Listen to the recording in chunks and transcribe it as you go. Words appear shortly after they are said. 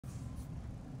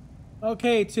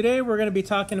Okay, today we're going to be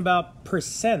talking about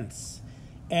percents,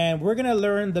 and we're going to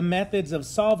learn the methods of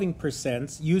solving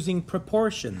percents using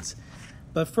proportions.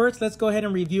 But first, let's go ahead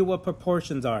and review what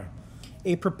proportions are.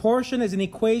 A proportion is an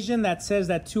equation that says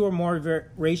that two or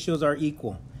more ratios are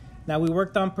equal. Now, we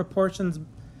worked on proportions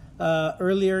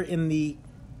earlier in the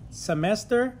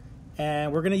semester,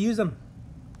 and we're going to use them.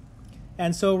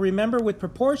 And so remember, with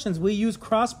proportions, we use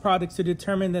cross products to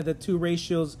determine that the two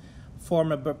ratios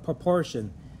form a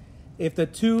proportion. If the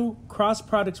two cross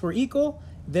products were equal,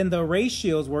 then the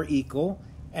ratios were equal.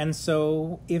 And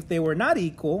so if they were not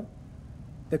equal,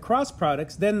 the cross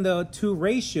products, then the two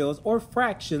ratios or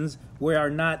fractions are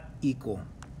not equal.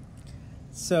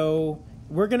 So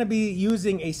we're going to be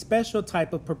using a special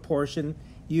type of proportion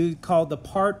called the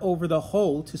part over the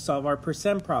whole to solve our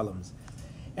percent problems.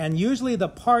 And usually the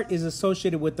part is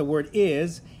associated with the word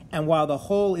is, and while the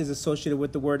whole is associated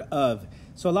with the word of.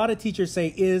 So a lot of teachers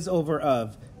say is over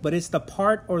of, but it's the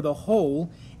part or the whole,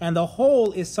 and the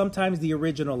whole is sometimes the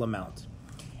original amount.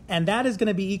 And that is going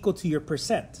to be equal to your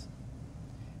percent.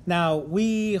 Now,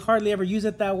 we hardly ever use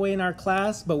it that way in our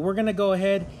class, but we're going to go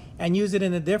ahead and use it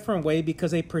in a different way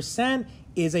because a percent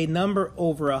is a number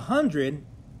over 100.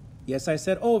 Yes, I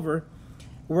said over.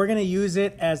 We're going to use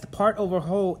it as the part over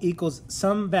whole equals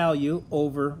some value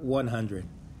over 100.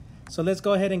 So let's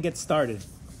go ahead and get started.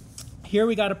 Here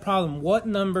we got a problem. What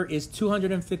number is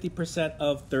 250%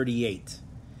 of 38?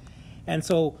 And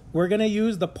so we're going to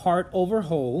use the part over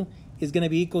whole is going to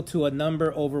be equal to a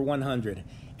number over 100.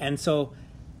 And so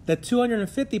the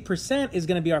 250% is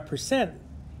going to be our percent,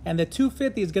 and the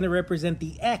 250 is going to represent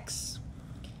the x,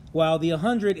 while the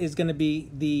 100 is going to be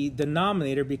the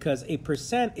denominator because a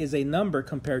percent is a number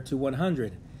compared to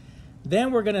 100.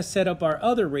 Then we're going to set up our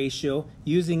other ratio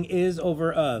using is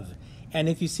over of. And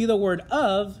if you see the word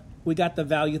of, we got the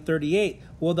value 38.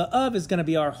 Well, the of is going to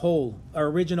be our whole, our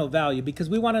original value, because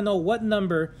we want to know what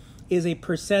number is a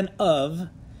percent of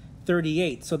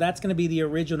 38. So that's going to be the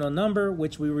original number,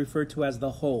 which we refer to as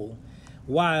the whole.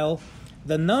 While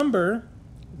the number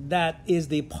that is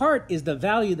the part is the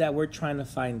value that we're trying to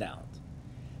find out.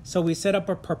 So we set up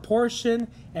a proportion,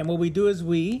 and what we do is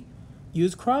we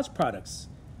use cross products.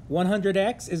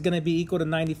 100x is going to be equal to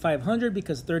 9,500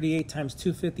 because 38 times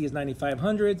 250 is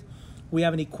 9,500. We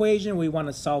have an equation. We want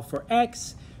to solve for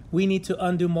x. We need to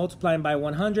undo multiplying by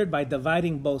 100 by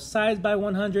dividing both sides by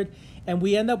 100, and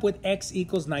we end up with x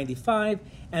equals 95.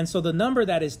 And so the number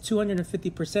that is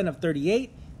 250% of 38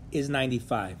 is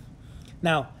 95.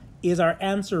 Now, is our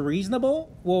answer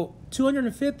reasonable? Well,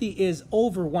 250 is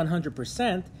over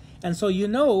 100%, and so you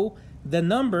know the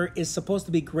number is supposed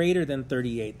to be greater than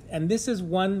 38. And this is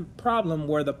one problem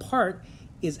where the part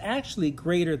is actually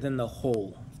greater than the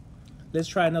whole. Let's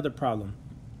try another problem.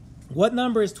 What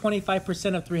number is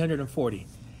 25% of 340?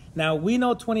 Now, we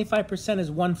know 25% is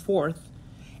 1/4,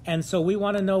 and so we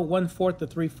want to know 1/4 of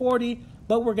 340,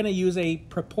 but we're going to use a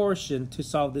proportion to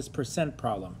solve this percent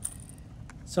problem.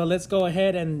 So let's go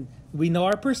ahead, and we know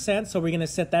our percent, so we're going to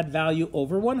set that value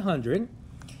over 100,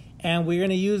 and we're going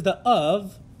to use the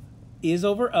of, is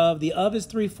over of. The of is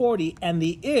 340, and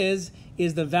the is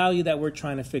the value that we're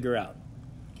trying to figure out.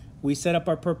 We set up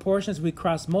our proportions. We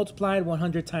cross multiplied.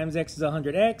 100 times x is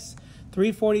 100x.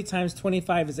 340 times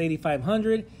 25 is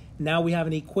 8,500. Now we have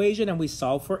an equation, and we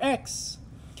solve for x.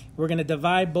 We're going to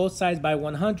divide both sides by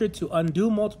 100 to undo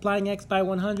multiplying x by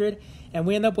 100, and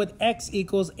we end up with x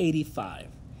equals 85.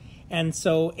 And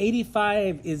so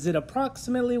 85, is it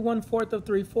approximately 1/4 of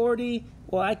 340?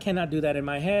 Well, I cannot do that in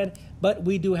my head, but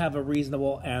we do have a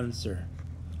reasonable answer.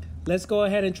 Let's go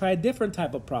ahead and try a different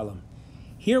type of problem.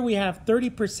 Here we have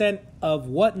 30% of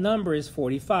what number is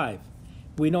 45.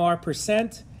 We know our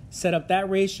percent, set up that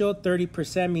ratio.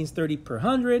 30% means 30 per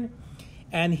 100.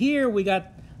 And here we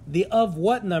got the of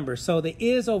what number. So the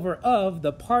is over of,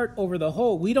 the part over the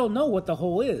whole. We don't know what the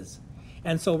whole is.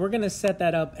 And so we're going to set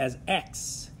that up as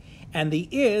x. And the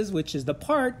is, which is the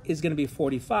part, is going to be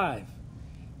 45.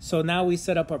 So now we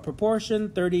set up our proportion.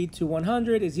 30 to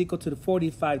 100 is equal to the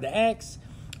 45 to x.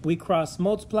 We cross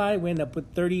multiply. We end up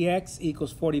with 30x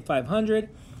equals 4,500.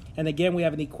 And again, we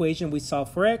have an equation. We solve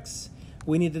for x.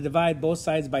 We need to divide both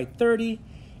sides by 30.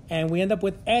 And we end up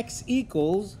with x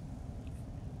equals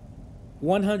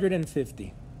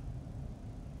 150.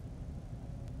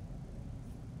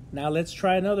 Now let's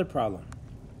try another problem.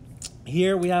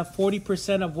 Here we have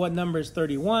 40% of what number is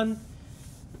 31.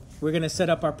 We're going to set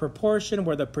up our proportion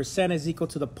where the percent is equal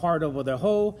to the part over the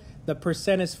whole. The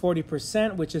percent is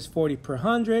 40%, which is 40 per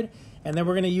 100. And then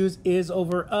we're going to use is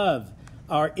over of.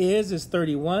 Our is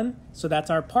 31, so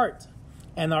that's our part.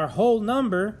 And our whole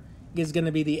number is going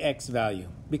to be the x value,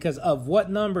 because of what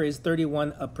number is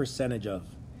 31 a percentage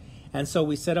of. And so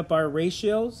we set up our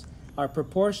ratios, our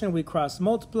proportion, we cross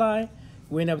multiply.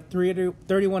 We end up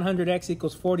 3100x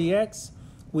equals 40x.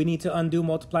 We need to undo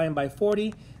multiplying by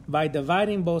 40 by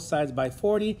dividing both sides by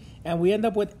 40. And we end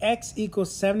up with x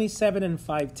equals 77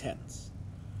 5/10.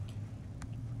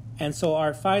 And so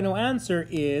our final answer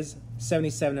is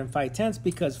 77 5/10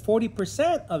 because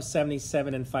 40% of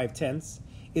 77 5/10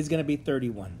 is going to be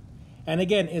 31. And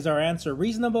again, is our answer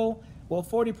reasonable? Well,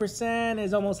 40%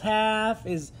 is almost half.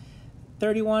 Is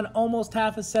 31 almost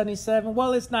half of 77?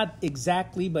 Well, it's not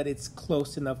exactly, but it's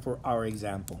close enough for our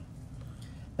example.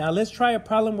 Now let's try a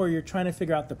problem where you're trying to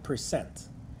figure out the percent.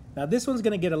 Now this one's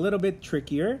going to get a little bit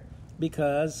trickier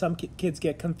because some kids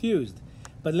get confused.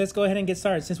 But let's go ahead and get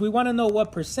started. Since we want to know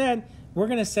what percent, we're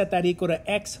going to set that equal to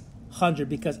x 100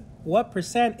 because what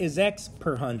percent is x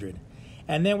per 100?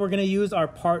 And then we're going to use our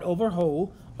part over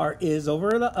whole, our is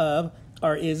over the of.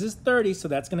 Our is 30, so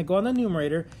that's going to go on the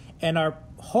numerator. And our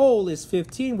whole is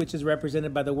 15, which is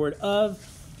represented by the word of.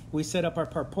 We set up our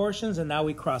proportions, and now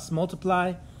we cross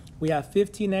multiply. We have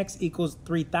 15x equals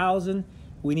 3,000.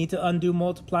 We need to undo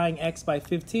multiplying x by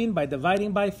 15 by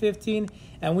dividing by 15.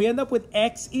 And we end up with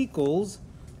x equals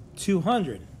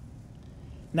 200.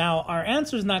 Now, our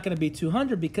answer is not going to be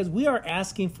 200 because we are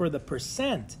asking for the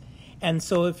percent. And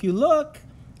so if you look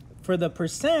for the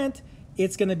percent,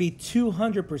 it's going to be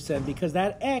 200% because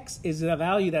that x is the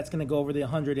value that's going to go over the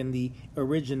 100 in the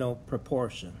original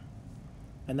proportion.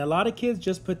 And a lot of kids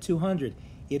just put 200.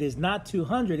 It is not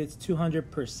 200, it's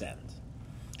 200%.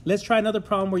 Let's try another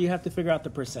problem where you have to figure out the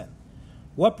percent.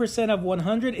 What percent of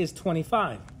 100 is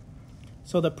 25?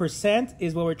 So the percent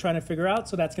is what we're trying to figure out,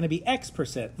 so that's going to be x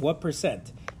percent. What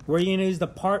percent? We're going to use the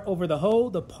part over the whole.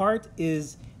 The part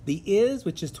is the is,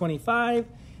 which is 25.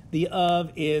 The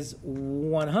of is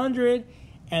 100.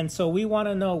 And so we want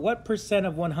to know what percent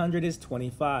of 100 is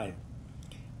 25.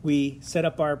 We set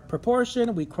up our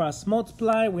proportion. We cross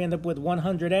multiply. We end up with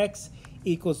 100x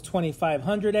equals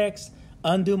 2500x.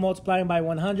 Undo multiplying by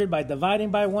 100 by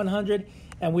dividing by 100.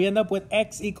 And we end up with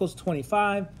x equals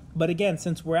 25. But again,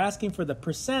 since we're asking for the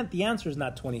percent, the answer is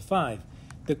not 25.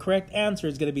 The correct answer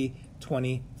is going to be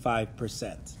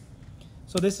 25%.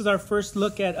 So this is our first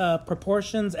look at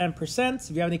proportions and percents.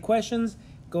 If you have any questions,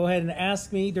 go ahead and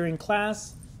ask me during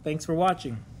class. Thanks for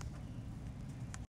watching.